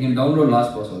 We can download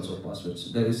LastPass also,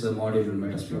 passwords. There is a module in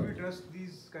Metasplot. Should we trust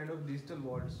these kind of digital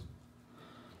words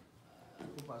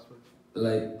for passwords?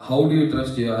 Like, how do you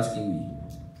trust, you're asking me?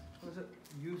 So, sir,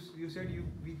 you said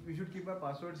we should keep our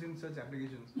passwords in such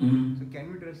applications. Mm-hmm. So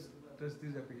can we trust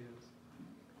these applications?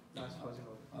 LastPass and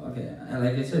all. Okay, and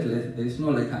like I said, there is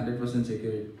no like 100%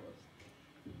 security.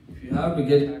 If you you have to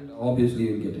get hacked, obviously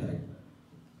you'll get hacked.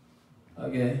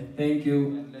 Okay, thank you.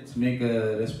 And let's make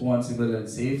a responsible and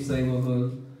safe cyber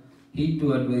world. Heed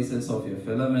to advices of your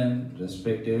fellow men,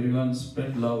 respect everyone,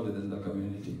 spread love within the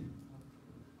community.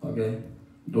 Okay?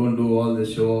 Don't do all the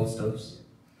show-off stuffs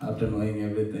after knowing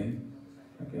everything.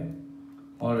 Okay?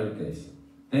 Alright guys.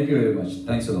 Thank you very much.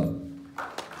 Thanks a lot.